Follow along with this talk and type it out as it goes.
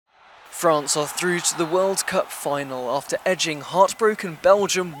France are through to the World Cup final after edging heartbroken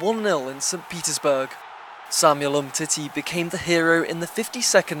Belgium 1-0 in St. Petersburg. Samuel Umtiti became the hero in the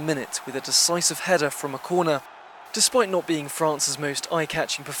 52nd minute with a decisive header from a corner. Despite not being France's most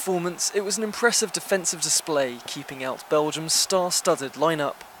eye-catching performance, it was an impressive defensive display, keeping out Belgium's star-studded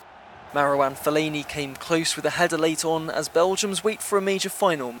lineup. Marouane Fellaini came close with a header late on as Belgium's wait for a major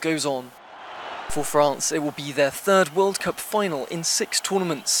final goes on. For France, it will be their third World Cup final in 6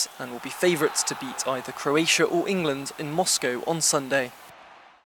 tournaments and will be favourites to beat either Croatia or England in Moscow on Sunday.